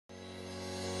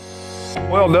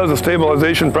Oil does a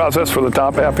stabilization process for the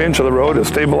top half-inch of the road. It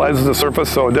stabilizes the surface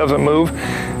so it doesn't move.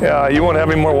 You won't have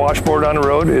any more washboard on the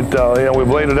road. We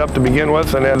blade it up to begin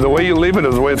with, and then the way you leave it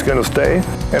is the way it's going to stay.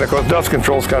 And of course, dust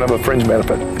control is kind of a fringe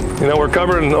benefit. We're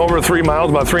covering over 3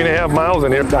 miles, about 3.5 miles,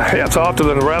 and hats off to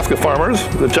the Nebraska farmers,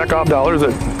 the checkoff dollars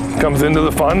that comes into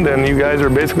the fund, and you guys are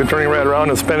basically turning right around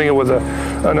and spending it with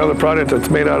another product that's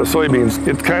made out of soybeans.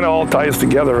 It kind of all ties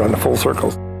together on the full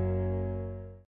circle.